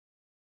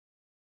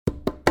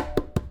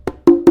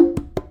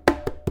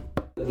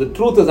The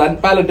truth is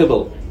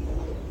unpalatable,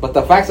 but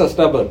the facts are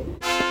stubborn.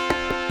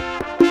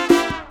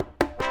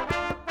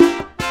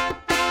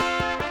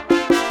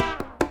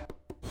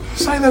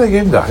 Say that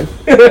again, Dave.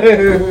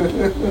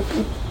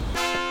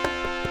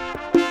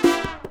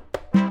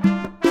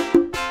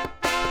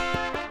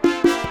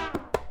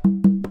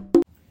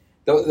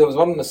 There was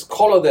one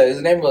scholar there,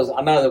 his name was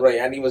Anand Ray,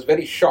 and he was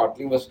very short.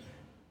 He was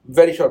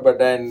very short, but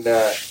then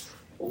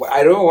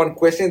I remember one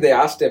question they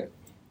asked him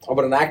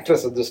about an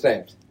actress at this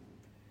time.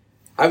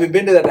 Have you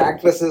been to that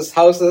actress's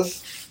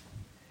houses?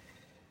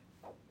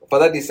 For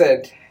that he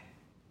said,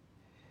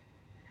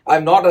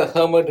 I'm not a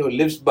hermit who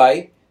lives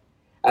by.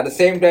 At the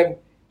same time,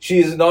 she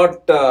is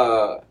not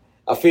a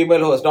female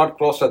who has not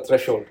crossed her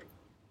threshold.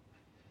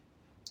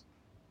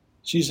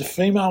 She's a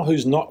female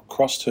who's not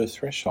crossed her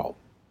threshold.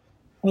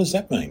 What does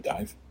that mean,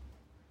 Dave?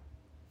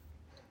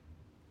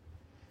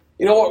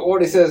 You know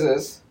what he says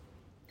is,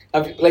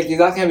 he's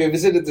asking, have you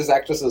visited this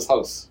actress's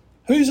house?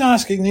 Who's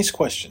asking this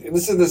question?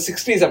 This is the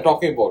 60s I'm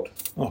talking about.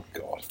 Oh,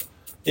 God.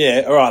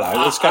 Yeah, all right,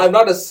 let's go. I'm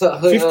not a...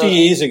 50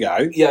 years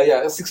ago.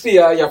 Yeah,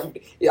 60,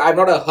 I'm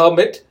not a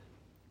hermit.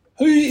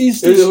 Who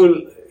is this?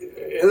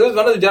 This was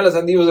one of the journalists,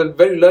 and he was a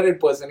very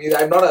learned person.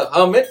 I'm not a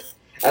hermit.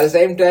 At the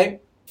same time,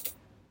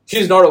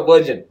 she's not a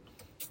virgin.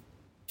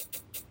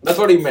 That's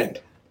what he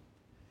meant.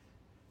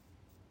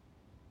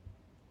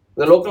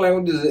 The local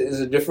language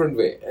is a different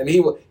way. And he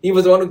was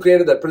the one who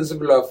created that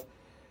principle of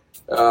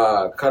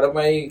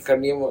karamai,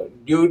 kanyam,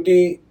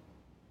 duty,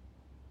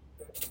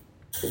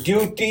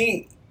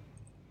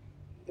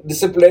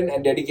 discipline,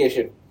 and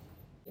dedication.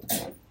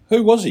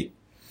 Who was he?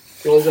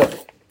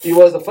 He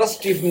was the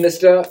first chief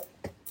minister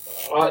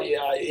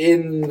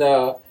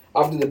after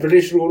the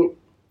British rule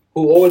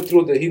who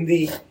overthrew the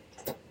Hindi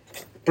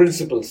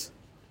principles.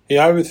 He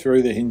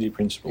overthrew the Hindi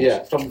principles.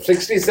 Yeah, from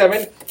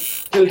 67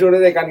 till today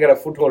they can't get a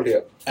foothold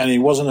here. And he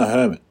wasn't a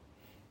hermit.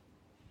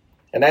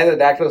 And neither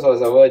the actress was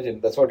a virgin,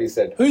 that's what he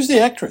said. Who's the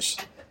actress?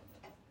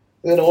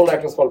 There's an old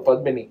actress called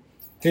Padmini.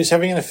 Who's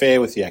having an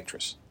affair with the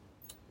actress?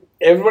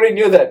 Everybody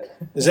knew that.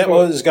 Is that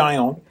what is going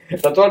on?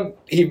 That's what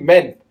he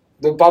meant.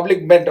 The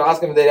public meant to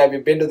ask him, have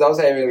you been to the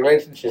house, have you a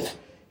relationship?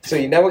 So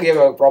he never gave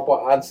a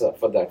proper answer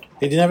for that.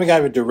 He never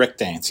gave a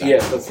direct answer.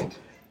 Yes, that's it.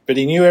 But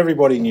he knew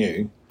everybody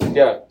knew.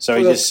 Yeah. So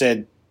he just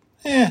said,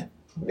 I'm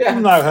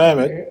no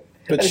hermit.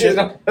 But shit.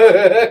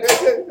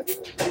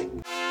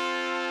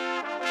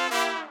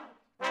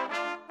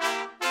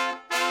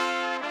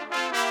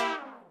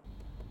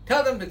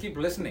 Tell them to keep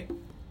listening.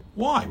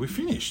 Why? We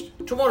finished.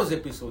 Tomorrow's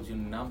episode, you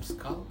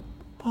numbskull.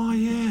 Oh,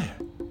 yeah.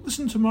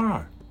 Listen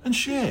tomorrow. And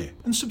share.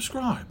 And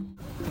subscribe.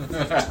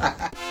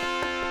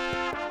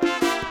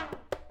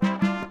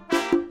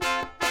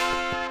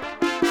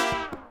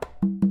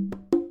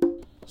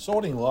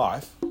 Sorting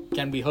Life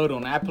can be heard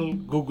on Apple,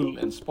 Google,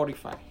 and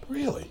Spotify.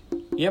 Really?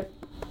 Yep.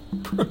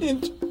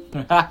 Brilliant.